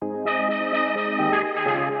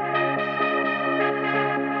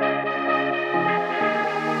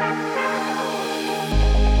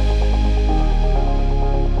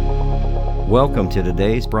Welcome to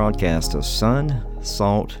today's broadcast of Sun,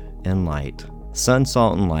 Salt, and Light. Sun,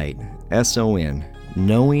 Salt, and Light, S-O-N,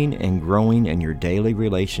 knowing and growing in your daily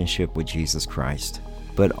relationship with Jesus Christ,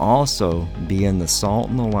 but also being the salt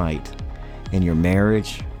and the light in your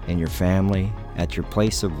marriage, in your family, at your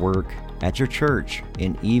place of work, at your church,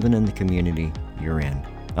 and even in the community you're in.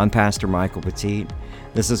 I'm Pastor Michael Petit.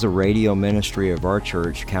 This is a radio ministry of our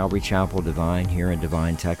church, Calvary Chapel Divine, here in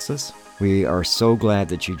Divine, Texas. We are so glad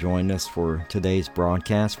that you joined us for today's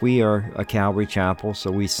broadcast. We are a Calvary Chapel,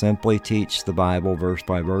 so we simply teach the Bible verse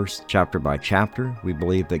by verse, chapter by chapter. We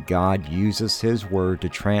believe that God uses His Word to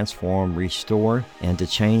transform, restore, and to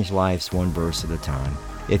change lives one verse at a time.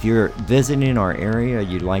 If you're visiting our area,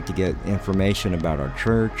 you'd like to get information about our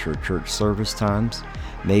church or church service times,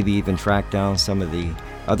 maybe even track down some of the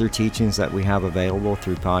other teachings that we have available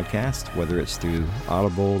through podcast, whether it's through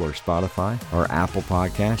Audible or Spotify or Apple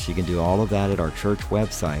Podcasts, you can do all of that at our church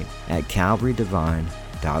website at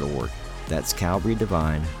calvarydivine.org. That's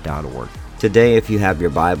calvarydivine.org. Today, if you have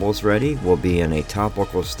your Bibles ready, we'll be in a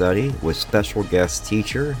topical study with special guest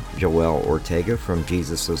teacher Joel Ortega from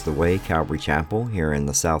Jesus is the Way, Calvary Chapel, here in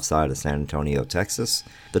the south side of San Antonio, Texas.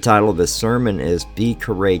 The title of his sermon is Be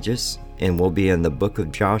Courageous, and we'll be in the book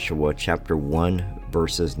of Joshua, chapter 1,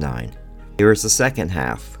 verses 9. Here is the second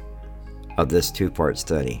half of this two-part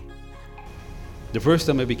study. The first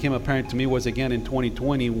time it became apparent to me was again in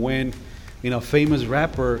 2020 when, a famous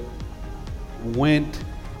rapper went,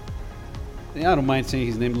 I don't mind saying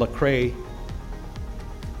his name, Lecrae,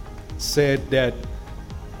 said that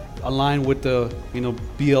aligned with the,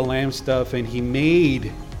 BLM stuff, and he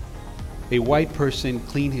made a white person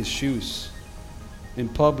clean his shoes in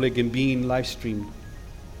public and being live streamed.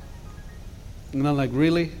 And I'm like,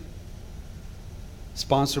 really?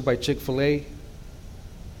 Sponsored by Chick-fil-A?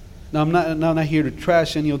 Now, I'm not here to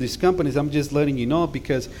trash any of these companies. I'm just letting you know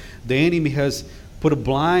because the enemy has put a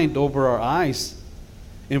blind over our eyes.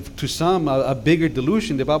 And to some, a bigger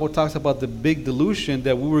delusion. The Bible talks about the big delusion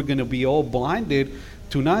that we were going to be all blinded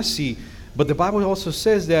to not see. But the Bible also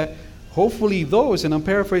says that hopefully those, and I'm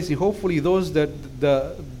paraphrasing, hopefully those that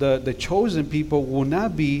the chosen people will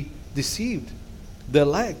not be deceived, the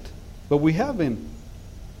elect. But we have been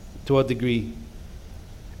to a degree.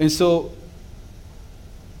 And so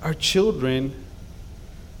our children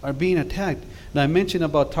are being attacked. Now I mentioned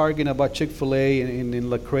about Target, about Chick-fil-A and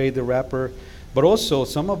Lecrae, the rapper. But also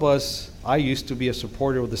some of us, I used to be a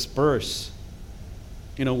supporter of the Spurs.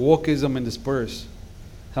 Wokeism and the Spurs.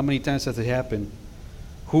 How many times has it happened?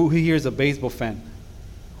 Who here is a baseball fan?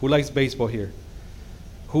 Who likes baseball here?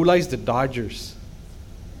 Who likes the Dodgers?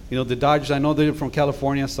 The Dodgers, I know they're from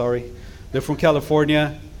California, sorry. They're from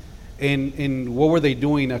California. And what were they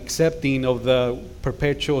doing? Accepting of the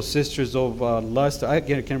perpetual sisters of lust. I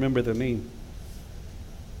can't remember their name.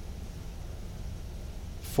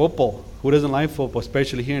 Football. Who doesn't like football,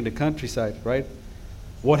 especially here in the countryside, right?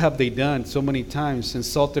 What have they done so many times?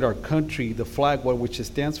 Insulted our country, the flag, which it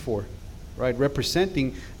stands for, right?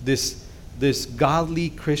 Representing this godly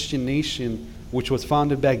Christian nation, which was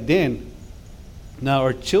founded back then. Now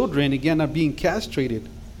our children, again, are being castrated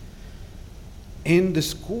in the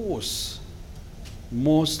schools,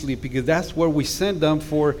 mostly, because that's where we send them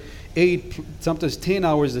for 8, sometimes 10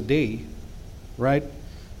 hours a day, right?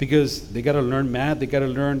 Because they got to learn math, they got to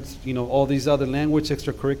learn, all these other language,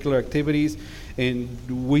 extracurricular activities, and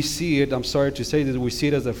we see it, I'm sorry to say this, we see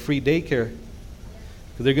it as a free daycare.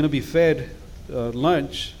 Because they're going to be fed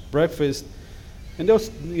lunch, breakfast, and those,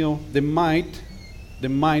 they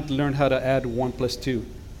might learn how to add 1 + 2.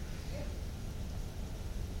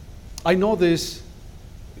 I know this,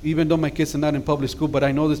 even though my kids are not in public school, but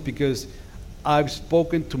I know this because I've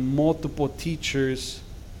spoken to multiple teachers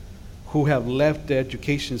who have left the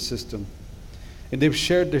education system. And they've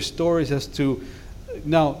shared their stories as to,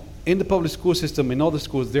 now, in the public school system, in all the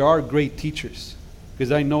schools, there are great teachers,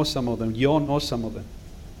 because I know some of them, you all know some of them.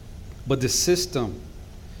 But the system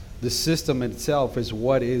itself is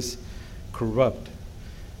what is corrupt.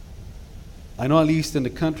 I know at least in the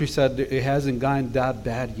countryside, it hasn't gotten that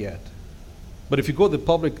bad yet. But if you go to the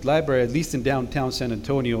public library, at least in downtown San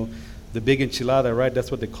Antonio, the big enchilada, right,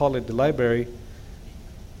 that's what they call it, the library,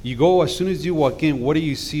 you go, as soon as you walk in, what do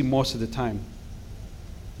you see most of the time?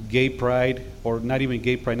 Gay pride, or not even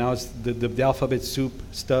gay pride, now it's the alphabet soup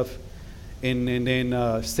stuff, and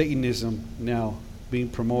then Satanism now being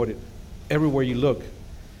promoted everywhere you look.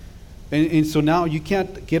 And so now you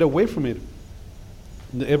can't get away from it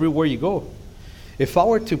everywhere you go. If I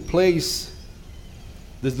were to place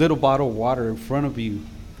this little bottle of water in front of you,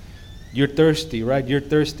 you're thirsty, right? You're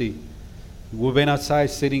thirsty. We've been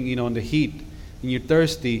outside sitting, in the heat, and you're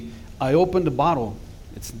thirsty. I open the bottle,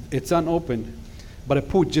 It's unopened, but I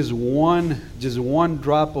put just one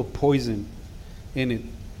drop of poison in it.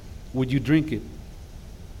 Would you drink it?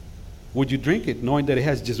 Would you drink it knowing that it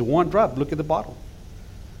has just one drop? Look at the bottle.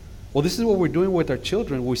 Well, this is what we're doing with our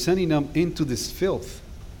children. We're sending them into this filth.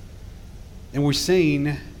 And we're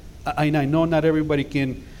saying, I know not everybody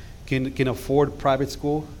can afford private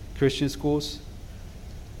school, Christian schools.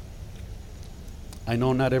 I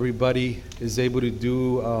know not everybody is able to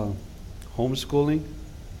do homeschooling.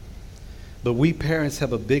 But we parents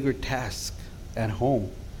have a bigger task at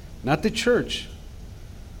home. Not the church.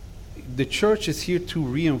 The church is here to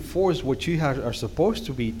reinforce what you are supposed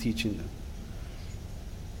to be teaching them.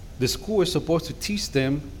 The school is supposed to teach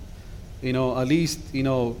them, at least,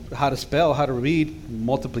 how to spell, how to read,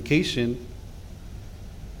 multiplication.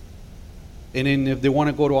 And then if they want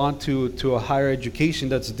to go on to a higher education,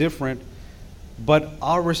 that's different. But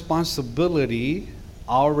our responsibility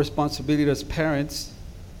as parents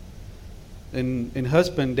and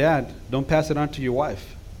husband, dad, don't pass it on to your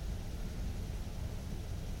wife.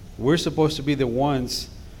 We're supposed to be the ones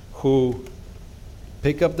who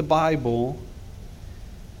pick up the Bible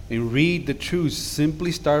and read the truth.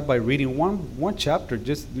 Simply start by reading one chapter.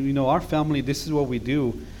 Just, our family, this is what we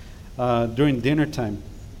do during dinner time.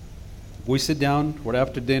 We sit down right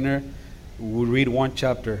after dinner, we read one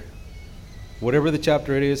chapter. Whatever the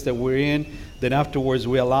chapter it is that we're in, then afterwards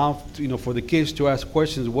we allow for the kids to ask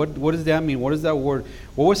questions. What does that mean? What is that word?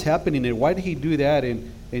 What was happening there? Why did he do that?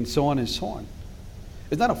 And so on and so on.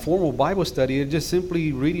 It's not a formal Bible study. It's just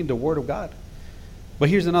simply reading the Word of God. But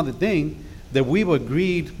here's another thing that we've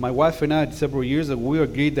agreed, my wife and I, several years ago, we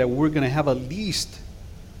agreed that we're going to have at least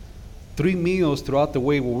 3 meals throughout the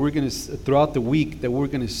week throughout the week that we're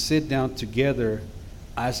going to sit down together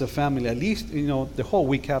as a family. At least, the whole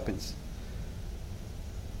week happens.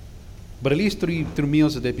 But at least three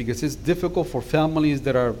meals a day, because it's difficult for families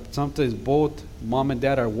that are sometimes both mom and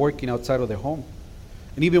dad are working outside of their home.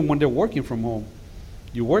 And even when they're working from home,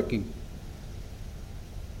 you're working.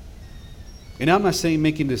 And I'm not saying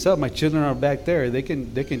making this up. My children are back there. They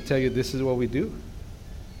can tell you this is what we do.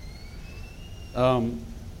 So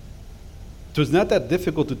it's not that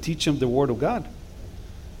difficult to teach them the Word of God.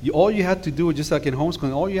 All you have to do, just like in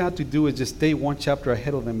homeschooling, all you have to do is just stay one chapter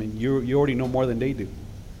ahead of them, and you already know more than they do.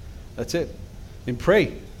 That's it. And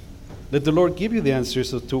pray. Let the Lord give you the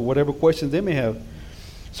answers to whatever questions they may have.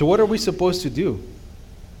 So what are we supposed to do?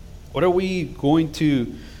 What are we going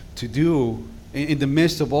to do in the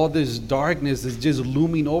midst of all this darkness that's just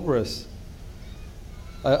looming over us?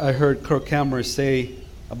 I heard Kirk Cameron say,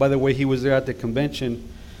 by the way, he was there at the convention,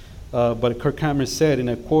 but Kirk Cameron said, and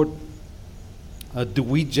I quote, do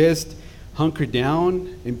we just hunker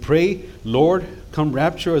down and pray, Lord, come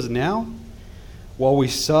rapture us now, while we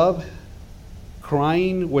sob,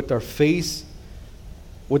 crying with our face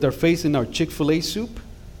in our Chick-fil-A soup,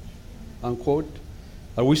 unquote?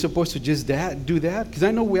 Are we supposed to just do that? Because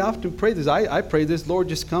I know we often pray this. I pray this, Lord,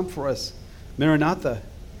 just come for us. Maranatha,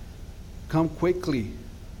 come quickly.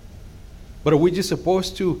 But are we just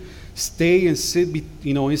supposed to stay and sit,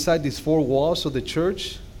 inside these 4 walls of the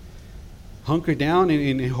church, hunker down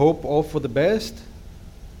and hope all for the best?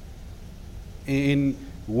 And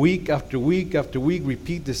week after week after week,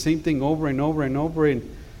 repeat the same thing over and over and over.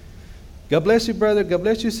 And God bless you, brother. God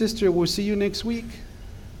bless you, sister. We'll see you next week.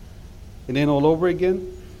 And then all over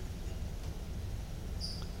again.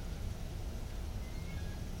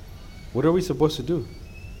 What are we supposed to do?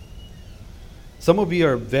 Some of you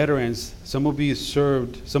are veterans. Some of you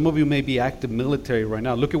served. Some of you may be active military right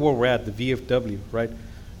now. Look at where we're at, the VFW, right?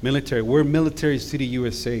 Military. We're Military City,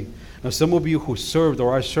 USA. Now, some of you who served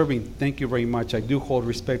or are serving, thank you very much. I do hold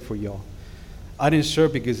respect for y'all. I didn't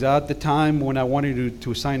serve because at the time when I wanted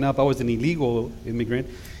to sign up, I was an illegal immigrant.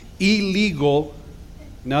 Illegal.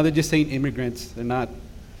 Now they're just saying immigrants. They're not.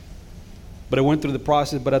 But I went through the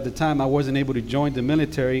process. But at the time, I wasn't able to join the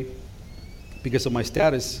military because of my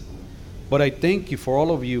status. But I thank you for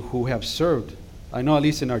all of you who have served. I know at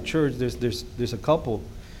least in our church, there's a couple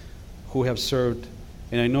who have served.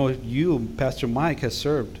 And I know you, Pastor Mike, has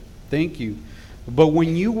served. Thank you. But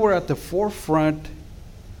when you were at the forefront,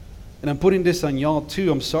 and I'm putting this on y'all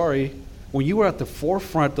too, I'm sorry. When you were at the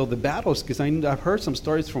forefront of the battles, because I've heard some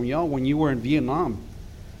stories from y'all when you were in Vietnam.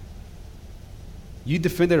 You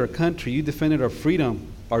defended our country. You defended our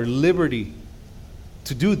freedom, our liberty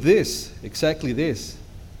to do this, exactly this,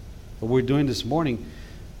 what we're doing this morning.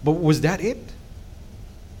 But was that it?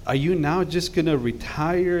 Are you now just going to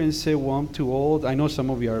retire and say, well, I'm too old? I know some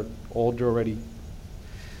of you are older already.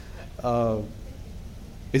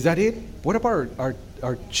 Is that it? What about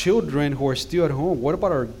our children who are still at home? What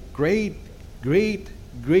about our great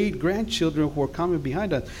great-grandchildren who are coming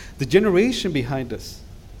behind us, the generation behind us.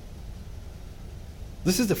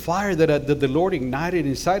 This is the fire that the Lord ignited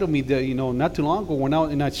inside of me that, not too long ago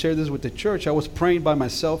when I shared this with the church. I was praying by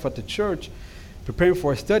myself at the church, preparing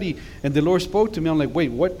for a study, and the Lord spoke to me. I'm like, wait,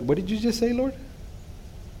 what did you just say, Lord?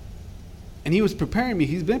 And he was preparing me.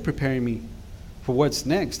 He's been preparing me for what's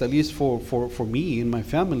next, at least for me and my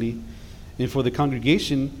family and for the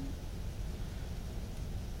congregation.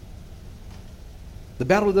 The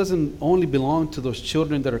battle doesn't only belong to those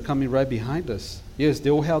children that are coming right behind us. Yes, they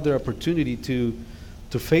will have their opportunity to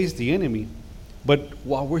face the enemy. But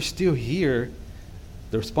while we're still here,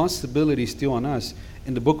 the responsibility is still on us.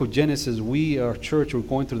 In the book of Genesis, our church, we're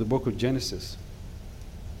going through the book of Genesis.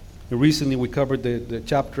 And recently we covered the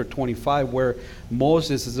chapter 25 where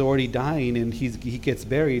Moses is already dying and he gets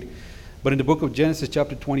buried. But in the book of Genesis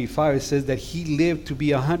chapter 25, it says that he lived to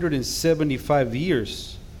be 175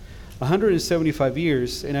 years. 175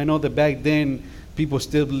 years. And I know that back then people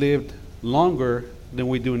still lived longer than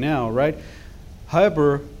we do now, right?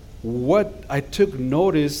 However, what I took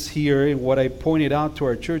notice here and what I pointed out to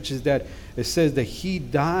our church is that it says that he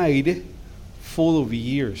died full of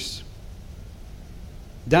years.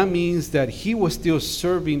 That means that he was still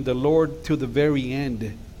serving the Lord to the very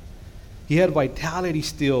end. He had vitality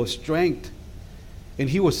still, strength, and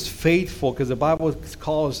he was faithful because the Bible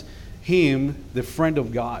calls him the friend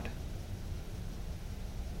of God.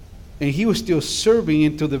 And he was still serving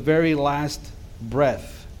into the very last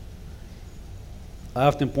breath. I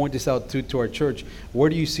often point this out to our church. Where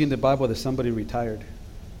do you see in the Bible that somebody retired?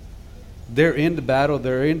 They're in the battle,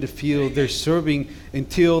 they're in the field, they're serving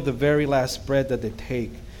until the very last breath that they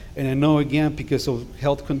take. And I know, again, because of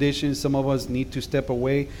health conditions, some of us need to step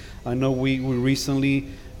away. I know we recently,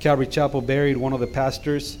 Calvary Chapel buried one of the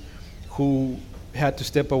pastors who had to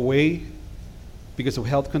step away because of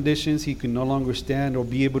health conditions. He could no longer stand or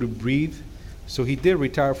be able to breathe. So he did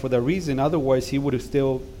retire for that reason. Otherwise, he would have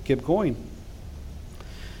still kept going.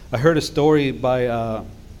 I heard a story by, I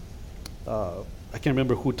can't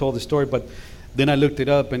remember who told the story, but then I looked it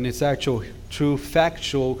up, and it's actual, true,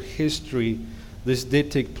 factual history. This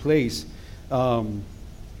did take place during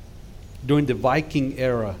the Viking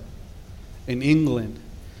era in England.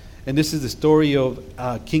 And this is the story of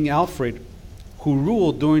King Alfred, who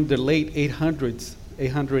ruled during the late 800s,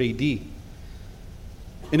 800 AD.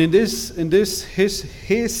 And in his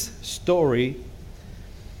story,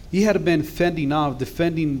 he had been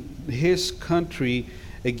defending his country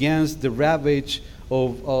against the ravage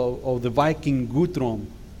of the Viking Guthrum.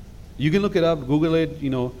 You can look it up, Google it.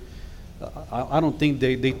 I don't think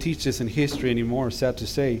they teach this in history anymore, sad to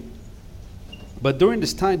say. But during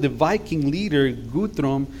this time, the Viking leader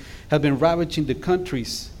Guthrum had been ravaging the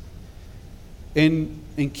countries. And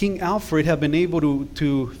King Alfred had been able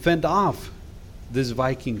to fend off these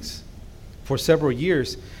Vikings for several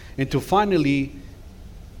years. Until finally,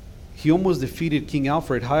 he almost defeated King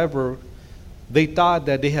Alfred. However, they thought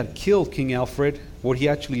that they had killed King Alfred. What he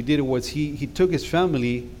actually did was he took his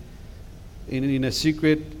family in a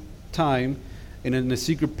secret time and in a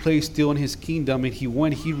secret place still in his kingdom, and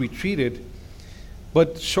he retreated.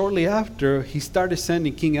 But shortly after, he started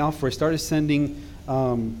sending, King Alfred started sending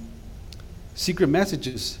secret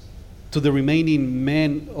messages to the remaining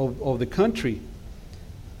men of the country,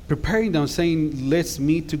 preparing them, saying, let's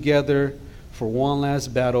meet together for one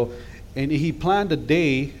last battle. And he planned a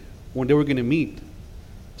day when they were going to meet.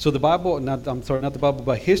 So the Bible, not the Bible,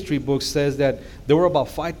 but history books says that there were about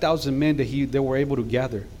 5,000 men that they were able to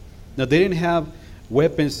gather. Now they didn't have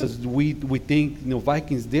weapons as we think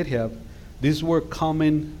Vikings did have. These were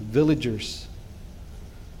common villagers.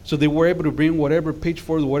 So they were able to bring whatever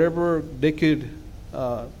pitchforks, whatever they could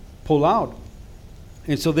pull out.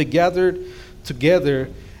 And so they gathered together,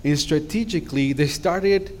 and strategically they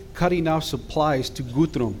started cutting off supplies to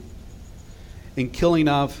Guthrum and killing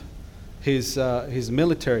off his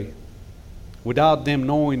military without them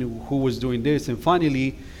knowing who was doing this. And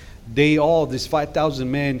finally, these 5,000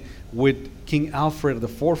 men with King Alfred at the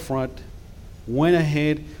forefront, went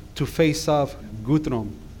ahead to face off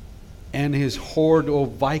Guthrum and his horde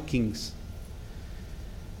of Vikings.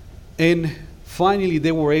 And finally,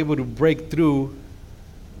 they were able to break through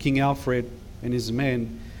King Alfred and his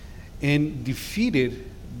men and defeated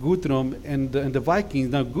Guthrum and the Vikings.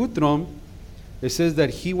 Now, Guthrum, it says that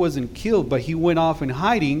he wasn't killed, but he went off in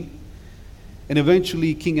hiding, and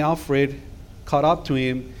eventually King Alfred caught up to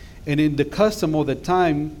him. And in the custom of the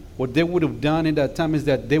time, what they would have done in that time is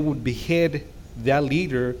that they would behead that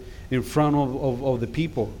leader in front of the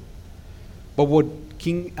people. But what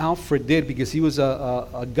King Alfred did, because he was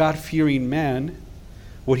a God-fearing man,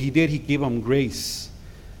 what he did, he gave him grace.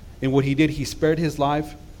 And what he did, he spared his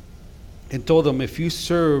life and told them, if you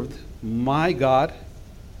serve my God,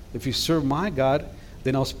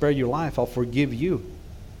 then I'll spare your life. I'll forgive you.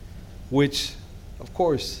 Which, of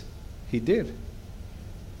course, he did.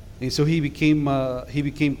 And so he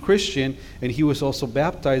became Christian, and he was also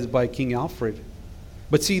baptized by King Alfred.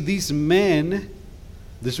 But see, these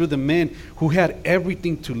were the men who had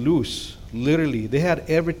everything to lose. Literally, they had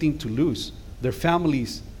everything to lose. Their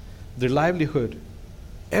families, their livelihood,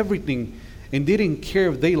 everything. And they didn't care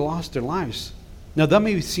if they lost their lives. Now that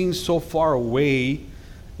may seem so far away,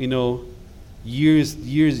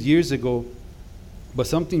 years ago, but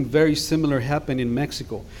something very similar happened in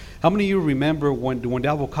Mexico. How many of you remember when the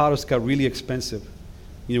avocados got really expensive?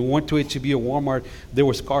 Went to H-E-B or Walmart, they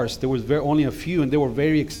were scarce. There was only a few, and they were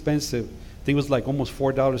very expensive. I think it was like almost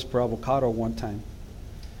 $4 per avocado one time.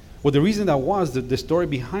 Well, the reason that was, the story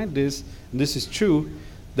behind this, and this is true,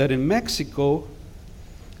 that in Mexico,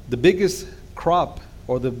 the biggest crop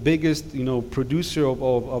or the biggest producer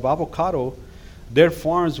of avocado, their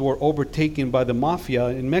farms were overtaken by the mafia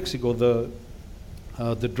in Mexico,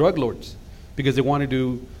 the drug lords, because they wanted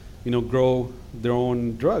to grow their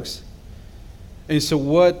own drugs. And so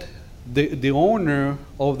what the owner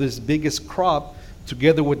of this biggest crop,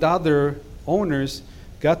 together with other owners,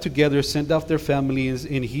 got together, sent off their families,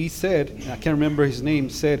 and he said, I can't remember his name,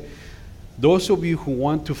 said, those of you who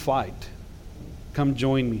want to fight, come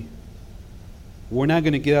join me. We're not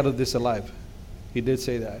going to get out of this alive. He did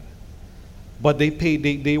say that. But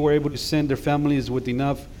they were able to send their families with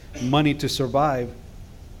enough money to survive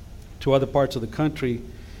to other parts of the country.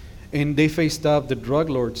 And they faced off the drug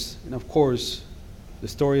lords. And of course, the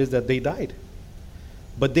story is that they died.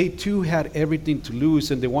 But they too had everything to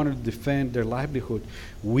lose, and they wanted to defend their livelihood.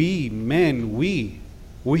 We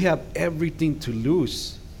have everything to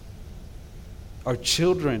lose. Our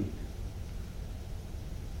children.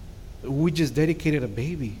 We just dedicated a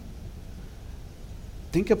baby.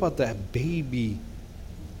 Think about that baby,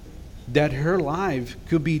 that her life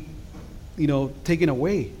could be, taken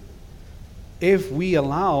away. If we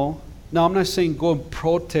allow, now I'm not saying go and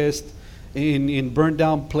protest in burn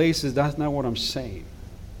down places. That's not what I'm saying.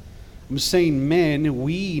 I'm saying, men,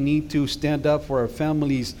 we need to stand up for our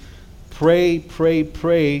families, pray,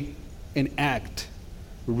 and act.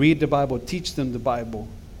 Read the Bible, teach them the Bible.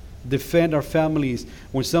 Defend our families.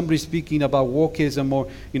 When somebody's speaking about wokeism or,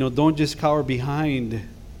 don't just cower behind.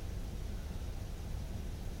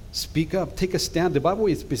 Speak up, take a stand. The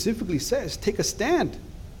Bible specifically says, take a stand.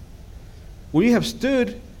 When you have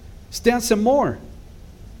stood, stand some more.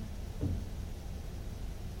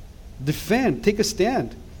 Defend, take a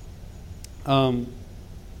stand.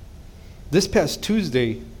 This past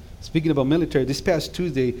Tuesday, speaking about military, this past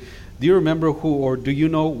Tuesday, do you remember or do you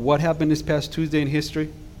know what happened this past Tuesday in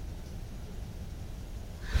history?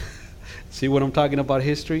 See what I'm talking about,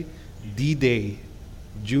 history? D-Day,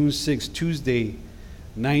 June 6, Tuesday,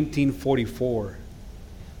 1944.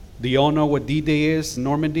 Do you all know what D-Day is,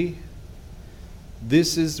 Normandy?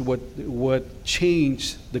 This is what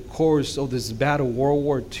changed the course of this battle, World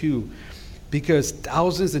War II. Because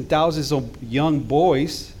thousands and thousands of young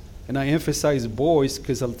boys, and I emphasize boys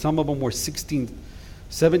because some of them were 16,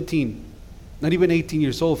 17, not even 18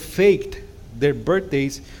 years old, faked their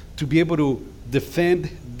birthdays to be able to defend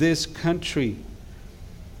this country.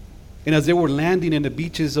 And as they were landing in the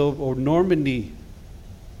beaches of Normandy,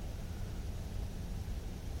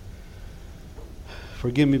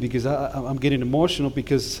 forgive me because I'm getting emotional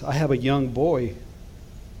because I have a young boy.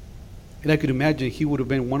 And I could imagine he would have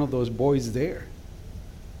been one of those boys there.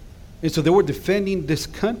 And so they were defending this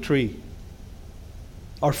country,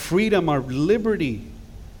 our freedom, our liberty.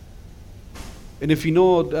 And if you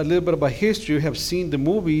know a little bit about history, you have seen the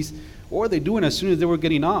movies, what were they doing as soon as they were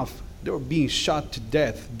getting off? They were being shot to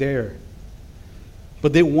death there.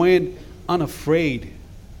 But they went unafraid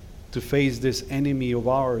to face this enemy of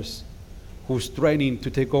ours who's threatening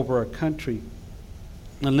to take over our country.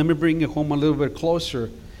 And let me bring it home a little bit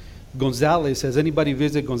closer. Gonzales, has anybody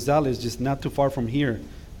visited Gonzales, just not too far from here,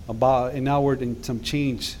 about an hour and some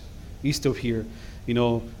change east of here?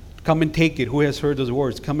 Come and take it. Who has heard those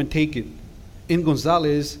words? Come and take it. In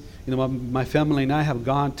Gonzales, my family and I have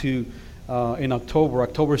gone to, in October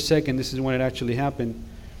 2nd, this is when it actually happened,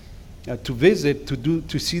 to visit,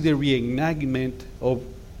 to see the reenactment of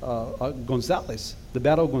Gonzales, the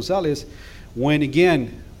Battle of Gonzales, when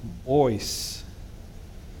again, boys,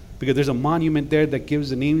 because there's a monument there that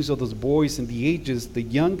gives the names of those boys and the ages. The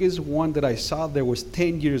youngest one that I saw there was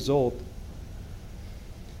 10 years old,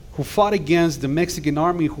 who fought against the Mexican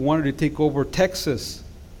army who wanted to take over Texas.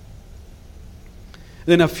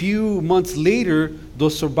 Then a few months later,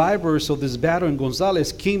 those survivors of this battle in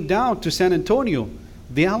Gonzales came down to San Antonio,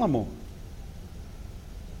 the Alamo.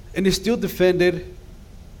 And they still defended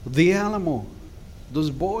the Alamo, those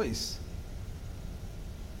boys.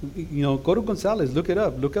 You know, go to Gonzales, look it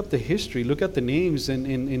up. Look up the history. Look at the names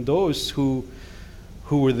and those who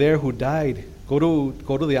were there, who died. Go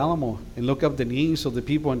to the Alamo and look up the names of the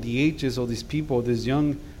people and the ages of these people, these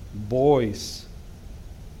young boys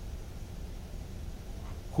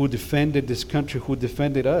who defended this country, who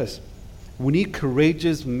defended us. We need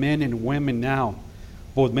courageous men and women now.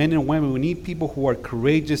 Both men and women, we need people who are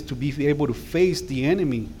courageous to be able to face the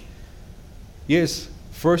enemy. Yes,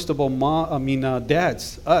 first of all,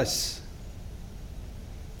 dads, us.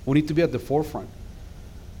 We need to be at the forefront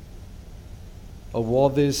of all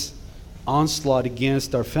this onslaught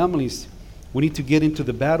against our families. We need to get into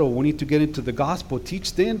the battle. We need to get into the gospel.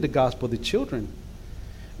 Teach them the gospel, the children.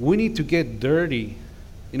 We need to get dirty.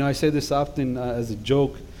 You know, I say this often as a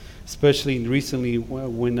joke, especially recently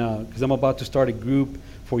when because I'm about to start a group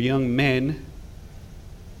for young men,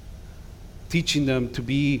 teaching them to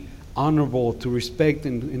be honorable, to respect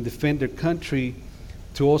and defend their country,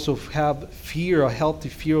 to also have fear, a healthy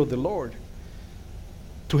fear of the Lord,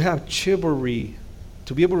 to have chivalry,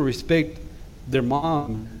 to be able to respect their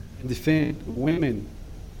mom and defend women.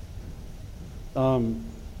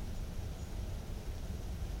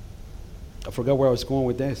 I forgot where I was going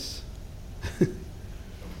with this.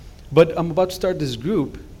 But I'm about to start this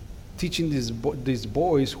group, teaching these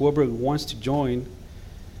boys, whoever wants to join.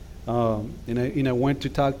 And I went to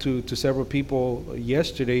talk to several people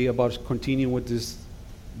yesterday about continuing with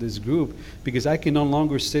this group, because I can no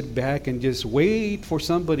longer sit back and just wait for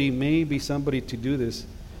maybe somebody to do this.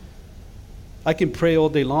 I can pray all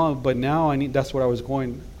day long, but now that's where I was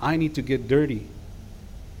going. I need to get dirty.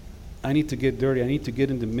 I need to get dirty. I need to get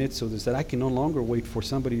in the midst of this, that I can no longer wait for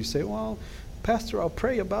somebody to say, well, Pastor, I'll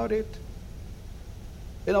pray about it.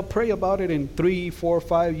 And I'll pray about it, and 3, 4,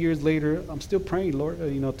 5 years later, I'm still praying, Lord,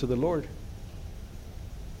 to the Lord.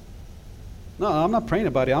 No, I'm not praying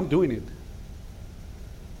about it. I'm doing it.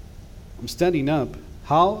 I'm standing up.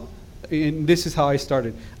 How? And this is how I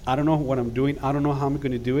started. I don't know what I'm doing. I don't know how I'm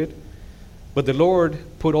going to do it. But the Lord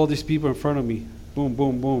put all these people in front of me. Boom,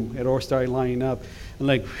 boom, boom. It all started lining up. And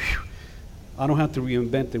whew, I don't have to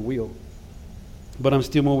reinvent the wheel. But I'm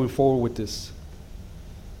still moving forward with this.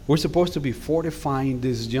 We're supposed to be fortifying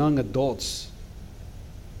these young adults.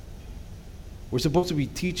 We're supposed to be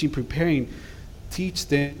teach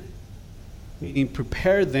them, and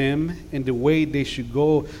prepare them in the way they should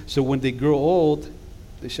go, so when they grow old,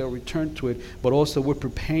 they shall return to it. But also we're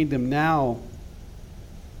preparing them now.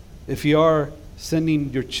 If you are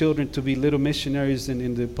sending your children to be little missionaries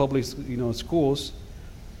in the public schools,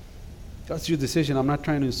 that's your decision. I'm not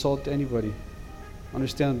trying to insult anybody.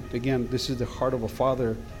 Understand, again, this is the heart of a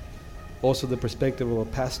father, also the perspective of a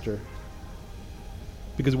pastor.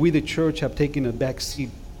 Because we, the church, have taken a back seat,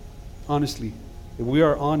 honestly. If we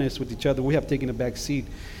are honest with each other, we have taken a back seat.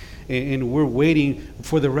 And we're waiting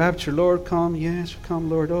for the rapture. Lord, come. Yes, come,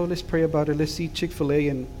 Lord. Oh, let's pray about it. Let's eat Chick-fil-A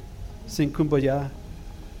and sing Kumbaya.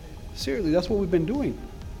 Seriously, that's what we've been doing.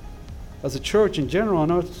 As a church in general, I'm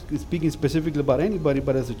not speaking specifically about anybody,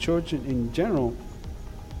 but as a church in general.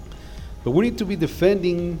 But we need to be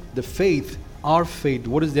defending the faith, our faith.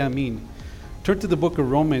 What does that mean? Turn to the book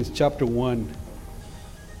of Romans, chapter 1.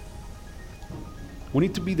 We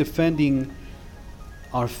need to be defending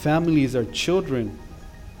our families, our children.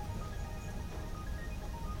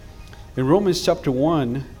 In Romans chapter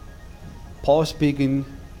 1, Paul speaking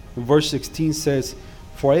in verse 16 says,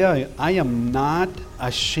 "For I am not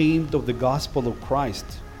ashamed of the gospel of Christ,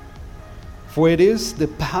 for it is the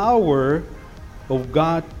power of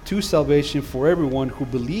God to salvation for everyone who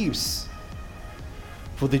believes,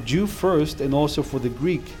 for the Jew first and also for the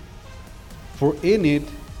Greek. For in it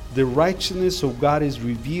the righteousness of God is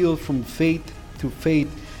revealed from faith to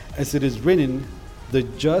faith, as it is written, the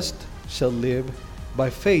just shall live by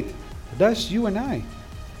faith." That's you and I.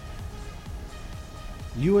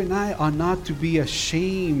 You and I are not to be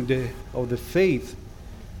ashamed of the faith.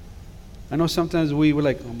 I know sometimes we were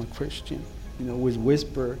like, "Oh, I'm a Christian," we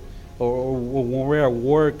whisper, or when we're at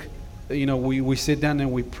work, we sit down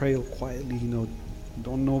and we pray quietly,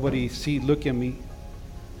 don't nobody look at me.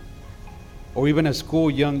 Or even at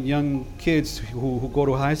school, young kids who go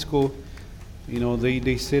to high school,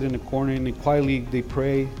 they sit in the corner and quietly they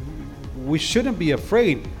pray. We shouldn't be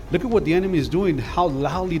afraid. Look at what the enemy is doing, how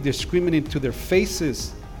loudly they're screaming into their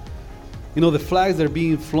faces. The flags that are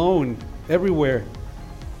being flown everywhere.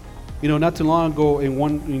 Not too long ago in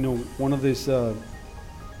one of these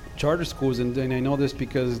charter schools, and I know this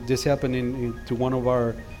because this happened to one of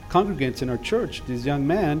our congregants in our church. This young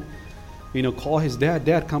man, called his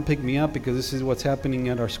dad, come pick me up because this is what's happening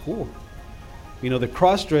at our school. The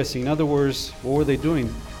cross-dressing, in other words, what were they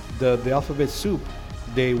doing? The alphabet soup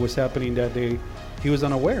day was happening that day. He was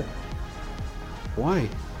unaware. Why?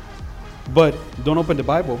 But don't open the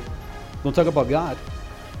Bible. Don't talk about God,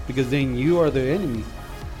 because then you are the enemy.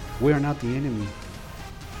 We are not the enemy.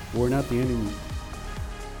 We're not the enemy.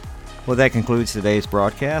 Well, that concludes today's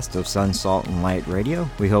broadcast of Sun, Salt, and Light Radio.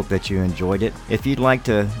 We hope that you enjoyed it. If you'd like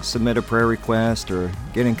to submit a prayer request or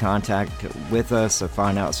get in contact with us or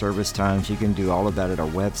find out service times, you can do all of that at our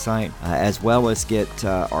website, as well as get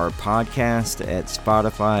our podcast at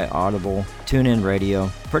Spotify, Audible, TuneIn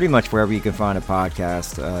Radio. Pretty much wherever you can find a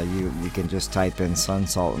podcast, you can just type in Sun,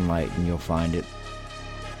 Salt, and Light and you'll find it.